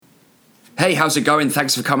Hey, how's it going?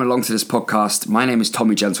 Thanks for coming along to this podcast. My name is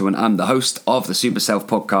Tommy Gentleman. I'm the host of the Super Self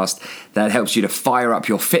podcast that helps you to fire up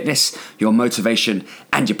your fitness, your motivation,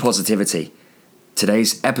 and your positivity.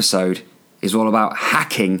 Today's episode is all about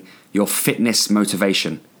hacking your fitness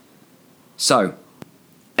motivation. So,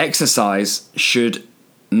 exercise should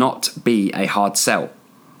not be a hard sell,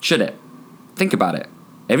 should it? Think about it.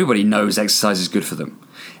 Everybody knows exercise is good for them.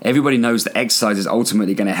 Everybody knows that exercise is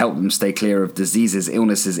ultimately going to help them stay clear of diseases,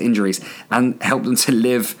 illnesses, injuries, and help them to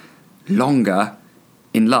live longer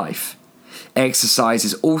in life. Exercise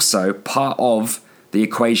is also part of the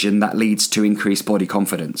equation that leads to increased body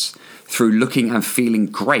confidence through looking and feeling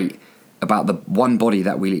great about the one body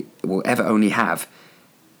that we will ever only have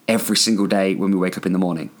every single day when we wake up in the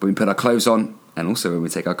morning, when we put our clothes on and also when we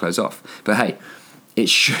take our clothes off. But hey, it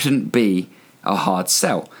shouldn't be a hard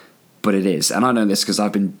sell. But it is. And I know this because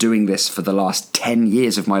I've been doing this for the last 10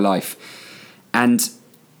 years of my life. And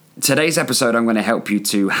today's episode, I'm going to help you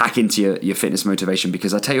to hack into your fitness motivation,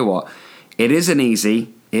 because I tell you what, it isn't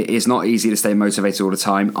easy. It is not easy to stay motivated all the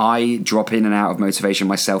time. I drop in and out of motivation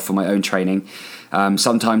myself for my own training.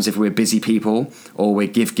 Sometimes if we're busy people or we're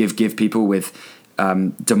give people with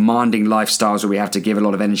demanding lifestyles where we have to give a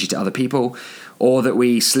lot of energy to other people, or that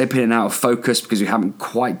we slip in and out of focus because we haven't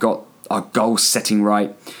quite got our goal setting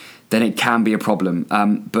right, then it can be a problem.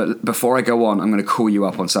 But before I go on, I'm going to call you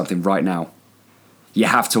up on something right now. You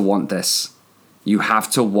have to want this. You have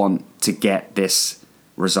to want to get this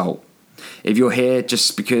result. If you're here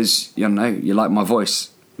just because, you like my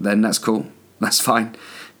voice, then that's cool. That's fine.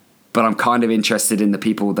 But I'm kind of interested in the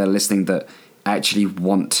people that are listening that actually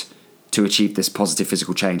want to achieve this positive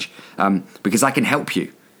physical change. Because I can help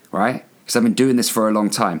you, right? Because I've been doing this for a long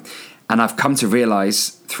time. And I've come to realize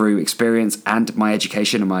through experience and my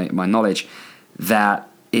education and my knowledge that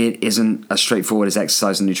it isn't as straightforward as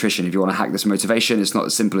exercise and nutrition. If you want to hack this motivation, it's not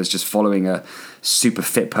as simple as just following a super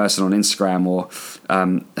fit person on Instagram or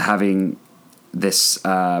having this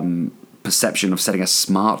perception of setting a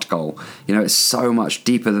SMART goal. It's so much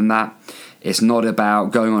deeper than that. It's not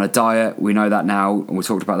about going on a diet. We know that now, and we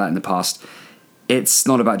talked about that in the past. It's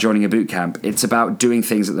not about joining a boot camp. It's about doing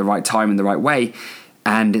things at the right time in the right way.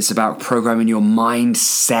 And it's about programming your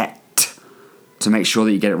mindset to make sure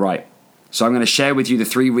that you get it right. So I'm going to share with you the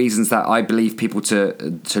 3 reasons that I believe people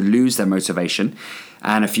to lose their motivation,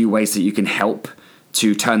 and a few ways that you can help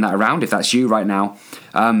to turn that around if that's you right now.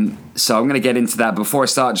 So I'm going to get into that. Before I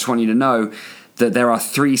start, I just want you to know that there are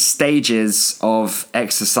 3 stages of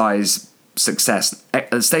exercise success.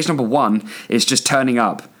 Stage number 1 is just turning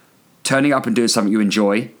up and doing something you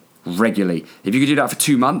enjoy regularly. If you can do that for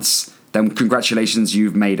 2 months, then congratulations,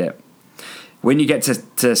 you've made it. When you get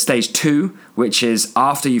to stage 2, which is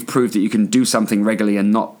after you've proved that you can do something regularly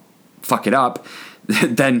and not fuck it up,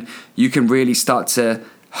 then you can really start to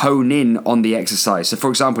hone in on the exercise. So for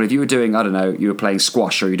example, if you were doing, you were playing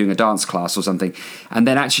squash or you're doing a dance class or something, and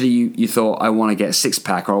then actually you thought, I want to get a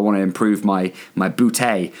 6-pack, or I want to improve my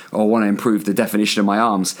butte, or I want to improve the definition of my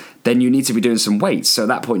arms, then you need to be doing some weights. So at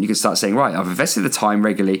that point you can start saying, right, I've invested the time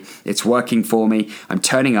regularly, it's working for me, I'm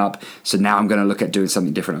turning up, so now I'm going to look at doing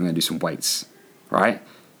something different, I'm going to do some weights, right?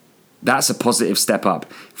 That's a positive step up.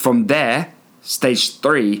 From there, stage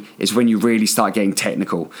 3 is when you really start getting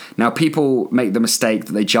technical. Now, people make the mistake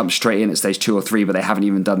that they jump straight in at stage 2 or 3, but they haven't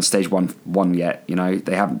even done stage 1 yet.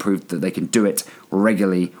 They haven't proved that they can do it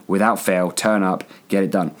regularly without fail, turn up, get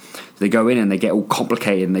it done. They go in and they get all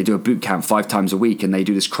complicated and they do a boot camp 5 times a week and they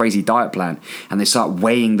do this crazy diet plan and they start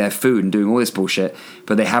weighing their food and doing all this bullshit,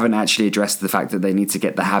 but they haven't actually addressed the fact that they need to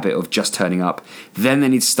get the habit of just turning up. Then they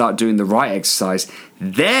need to start doing the right exercise.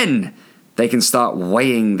 Then they can start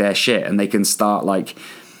weighing their shit and they can start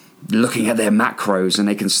looking at their macros and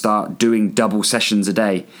they can start doing double sessions a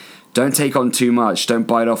day. Don't take on too much. Don't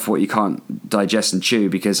bite off what you can't digest and chew,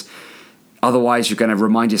 because otherwise you're going to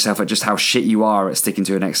remind yourself of just how shit you are at sticking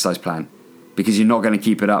to an exercise plan, because you're not going to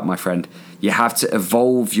keep it up, my friend. You have to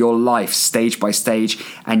evolve your life stage by stage,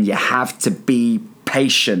 and you have to be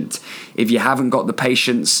patient. If you haven't got the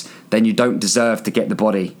patience, then you don't deserve to get the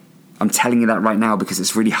body. I'm telling you that right now because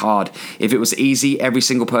it's really hard. If it was easy, every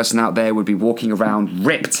single person out there would be walking around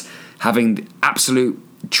ripped, having the absolute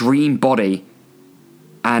dream body,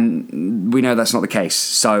 and we know that's not the case.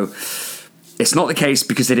 So it's not the case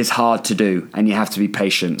because it is hard to do and you have to be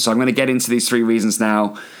patient. So I'm going to get into these 3 reasons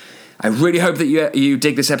now. I really hope that you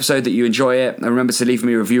dig this episode, that you enjoy it, and remember to leave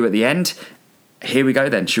me a review at the end. Here we go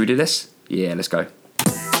then. Should we do this? Yeah, let's go.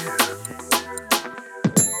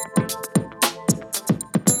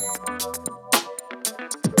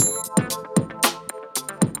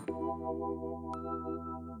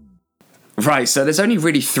 Right, so there's only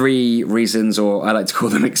really three reasons, or I like to call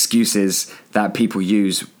them excuses, that people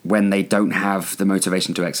use when they don't have the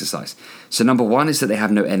motivation to exercise. So number one is that they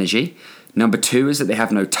have no energy. Number two is that they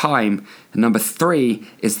have no time. And number three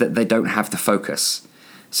is that they don't have the focus.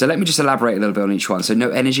 So let me just elaborate a little bit on each one. So no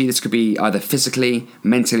energy, this could be either physically,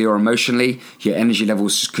 mentally, or emotionally. Your energy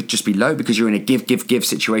levels could just be low because you're in a give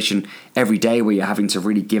situation every day where you're having to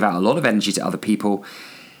really give out a lot of energy to other people.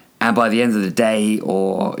 And by the end of the day,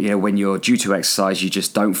 or when you're due to exercise, you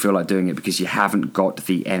just don't feel like doing it because you haven't got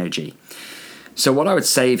the energy. So what I would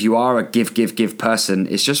say, if you are a give person,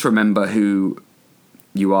 is just remember who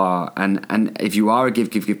you are. And if you are a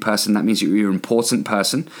give person, that means you're an important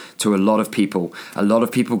person to a lot of people. A lot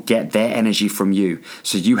of people get their energy from you.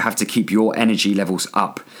 So you have to keep your energy levels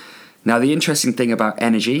up. Now, the interesting thing about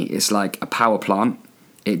energy is like a power plant.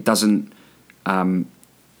 It doesn't...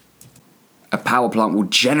 A power plant will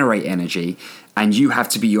generate energy, and you have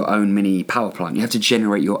to be your own mini power plant. You have to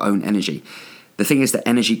generate your own energy. The thing is that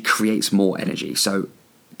energy creates more energy. So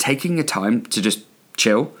taking a time to just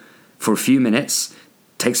chill for a few minutes,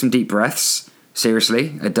 take some deep breaths.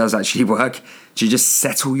 Seriously, it does actually work. To just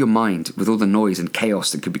settle your mind with all the noise and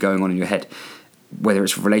chaos that could be going on in your head, whether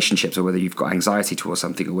it's relationships or whether you've got anxiety towards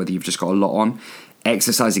something or whether you've just got a lot on.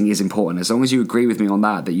 Exercising is important. As long as you agree with me on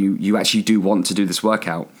that you actually do want to do this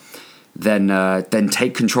workout, then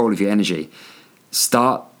take control of your energy.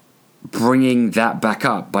 Start bringing that back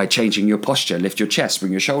up by changing your posture. Lift your chest,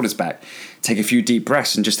 bring your shoulders back, take a few deep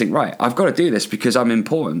breaths and just think, right, I've got to do this because I'm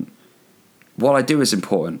important. What I do is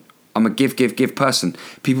important. I'm a give person.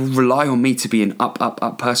 People rely on me to be an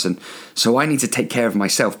up person. So I need to take care of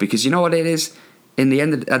myself, because you know what it is? At the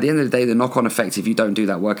end of the day, the knock-on effect if you don't do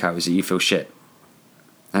that workout is that you feel shit.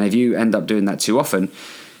 And if you end up doing that too often,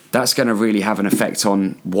 that's going to really have an effect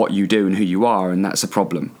on what you do and who you are, and that's a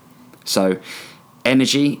problem. So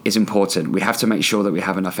energy is important. We have to make sure that we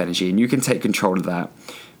have enough energy, and you can take control of that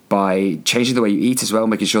by changing the way you eat as well,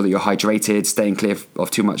 making sure that you're hydrated, staying clear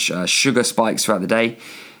of too much sugar spikes throughout the day,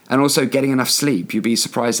 and also getting enough sleep. You'd be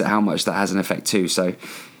surprised at how much that has an effect too. So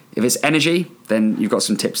if it's energy, then you've got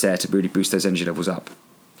some tips there to really boost those energy levels up.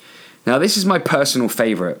 Now, this is my personal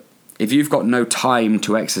favorite. If you've got no time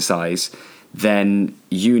to exercise, then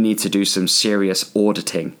you need to do some serious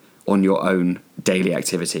auditing on your own daily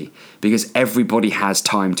activity, because everybody has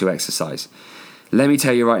time to exercise. Let me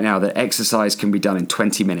tell you right now that exercise can be done in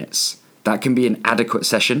 20 minutes. That can be an adequate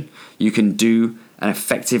session. You can do an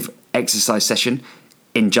effective exercise session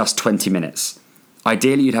in just 20 minutes.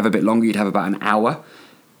 Ideally, you'd have a bit longer. You'd have about an hour.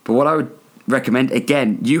 But what I would recommend,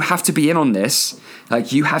 again, you have to be in on this.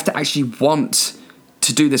 Like, you have to actually want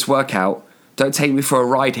to do this workout. Don't take me for a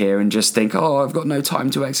ride here and just think, oh, I've got no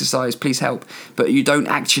time to exercise, please help. But you don't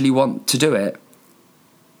actually want to do it.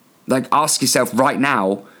 Like, ask yourself right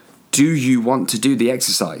now, do you want to do the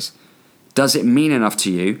exercise? Does it mean enough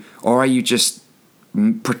to you, or are you just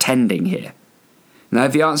pretending here? Now,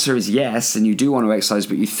 if the answer is yes, and you do want to exercise,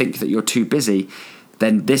 but you think that you're too busy,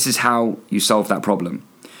 then this is how you solve that problem.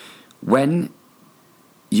 So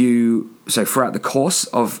throughout the course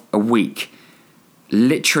of a week,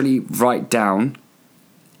 literally write down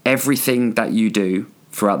everything that you do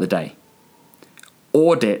throughout the day.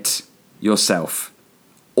 Audit yourself.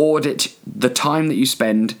 Audit the time that you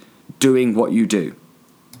spend doing what you do.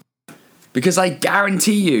 Because I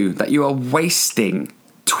guarantee you that you are wasting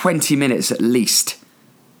 20 minutes at least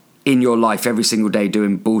in your life every single day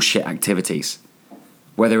doing bullshit activities.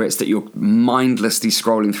 Whether it's that you're mindlessly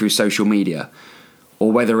scrolling through social media,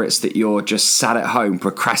 or whether it's that you're just sat at home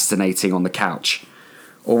procrastinating on the couch,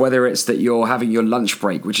 or whether it's that you're having your lunch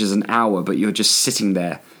break, which is an hour, but you're just sitting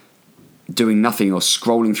there doing nothing or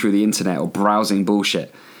scrolling through the internet or browsing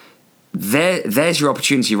bullshit. There's your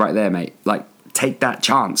opportunity right there, mate. Like, take that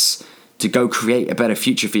chance to go create a better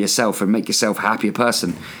future for yourself and make yourself a happier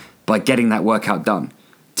person by getting that workout done.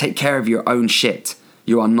 Take care of your own shit.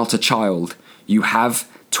 You are not a child. You have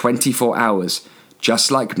 24 hours,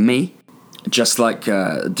 just like me, just like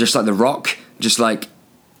The Rock, just like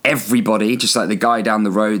everybody, just like the guy down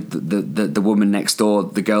the road, the woman next door,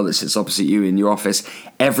 the girl that sits opposite you in your office.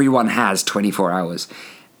 Everyone has 24 hours.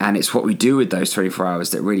 And it's what we do with those 24 hours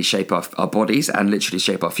that really shape our bodies and literally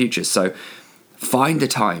shape our futures. So find a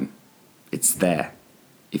time. It's there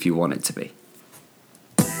if you want it to be.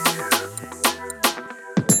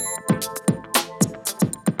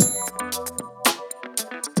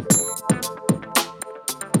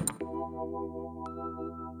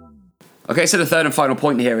 Okay, so the third and final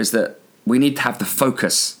point here is that we need to have the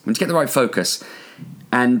focus. We need to get the right focus.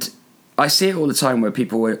 And I see it all the time where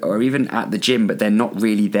people are even at the gym, but they're not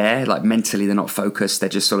really there. Like, mentally, they're not focused. They're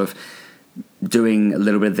just sort of doing a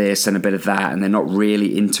little bit of this and a bit of that, and they're not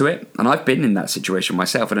really into it. And I've been in that situation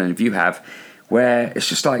myself. I don't know if you have, where it's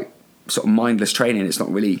just like sort of mindless training. It's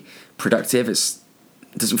not really productive. It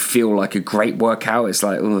doesn't feel like a great workout. It's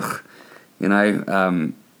like, ugh, I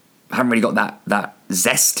haven't really got that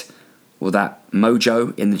zest or that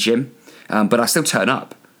mojo in the gym, but I still turn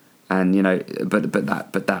up, and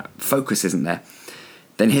but that focus isn't there.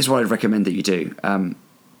 Then here's what I'd recommend that you do.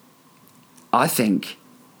 I think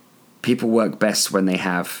people work best when they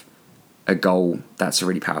have a goal that's a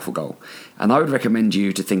really powerful goal, and I would recommend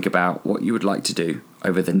you to think about what you would like to do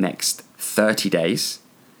over the next 30 days,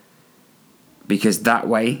 because that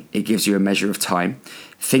way it gives you a measure of time.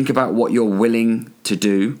 Think about what you're willing to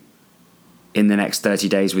do in the next 30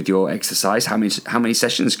 days with your exercise. How many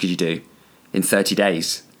sessions could you do in 30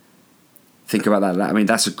 days? Think about that. I mean,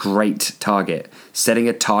 that's a great target. Setting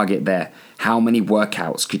a target there. How many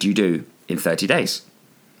workouts could you do in 30 days?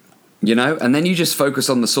 And then you just focus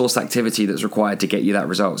on the source activity that's required to get you that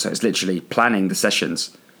result. So it's literally planning the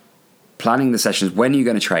sessions. Planning the sessions. When are you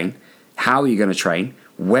going to train? How are you going to train?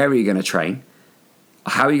 Where are you going to train?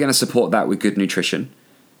 How are you going to support that with good nutrition?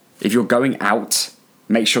 If you're going out,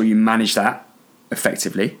 make sure you manage that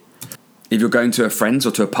effectively. If you're going to a friend's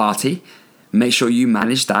or to a party, make sure you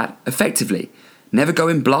manage that effectively. Never go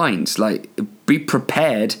in blind. Be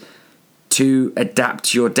prepared to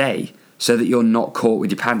adapt your day so that you're not caught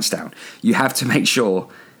with your pants down. You have to make sure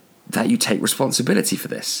that you take responsibility for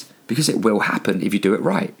this, because it will happen if you do it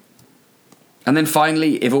right. And then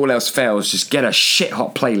finally, if all else fails, just get a shit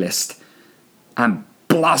hot playlist and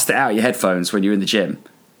blast it out your headphones when you're in the gym,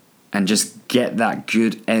 and just get that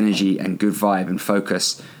good energy and good vibe and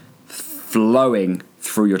focus flowing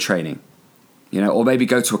through your training. Or maybe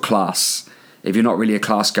go to a class. If you're not really a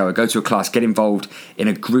class goer, go to a class, get involved in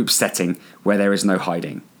a group setting where there is no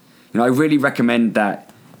hiding. I really recommend that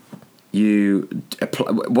you,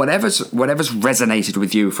 whatever's resonated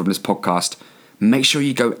with you from this podcast, make sure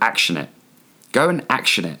you go action it. Go and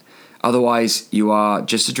action it. Otherwise, you are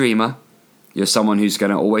just a dreamer. You're someone who's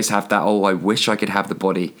going to always have that, I wish I could have the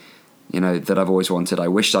body, that I've always wanted. I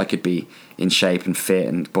wish I could be in shape and fit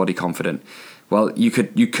and body confident. Well, you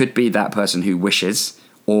could be that person who wishes,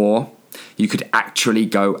 or you could actually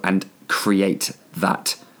go and create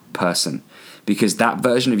that person, because that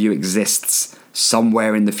version of you exists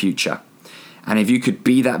somewhere in the future. And if you could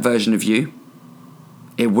be that version of you,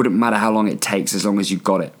 it wouldn't matter how long it takes, as long as you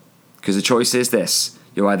got it. Because the choice is this: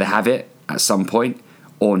 you either have it at some point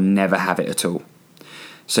or never have it at all.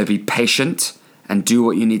 So be patient and do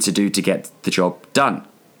what you need to do to get the job done.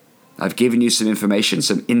 I've given you some information,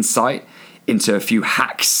 some insight into a few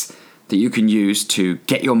hacks that you can use to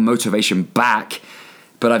get your motivation back,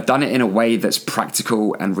 but I've done it in a way that's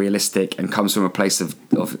practical and realistic and comes from a place of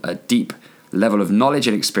a deep level of knowledge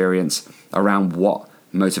and experience around what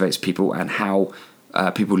motivates people and how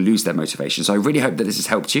people lose their motivation. So I really hope that this has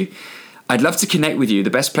helped you. I'd love to connect with you. The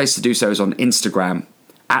best place to do so is on Instagram,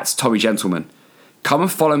 @TommyGentleman. Come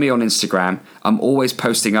and follow me on Instagram. I'm always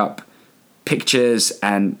posting up pictures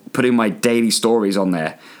and putting my daily stories on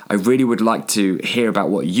there. I really would like to hear about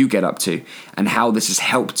what you get up to and how this has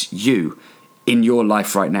helped you in your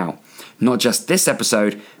life right now. Not just this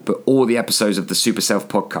episode, but all the episodes of the Super Self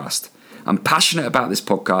podcast. I'm passionate about this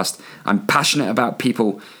podcast. I'm passionate about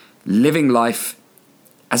people living life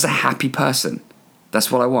as a happy person.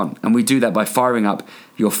 That's what I want. And we do that by firing up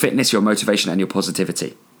your fitness, your motivation, and your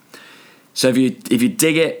positivity. So if you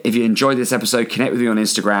dig it, if you enjoyed this episode, connect with me on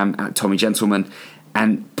Instagram @TommyGentleman.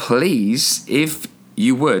 And please, if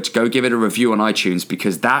you would, go give it a review on iTunes,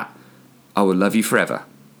 because that, I will love you forever.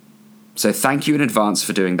 So thank you in advance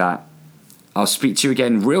for doing that. I'll speak to you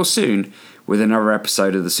again real soon with another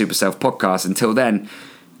episode of the Super Self podcast. Until then,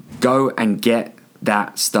 go and get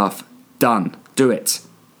that stuff done. Do it.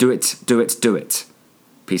 Do it. Do it. Do it.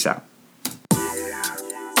 Peace out.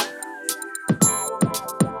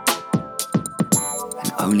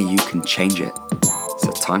 And only you can change it.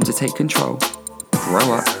 So time to take control,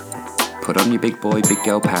 grow up, put on your big boy, big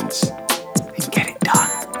girl pants, and get it done.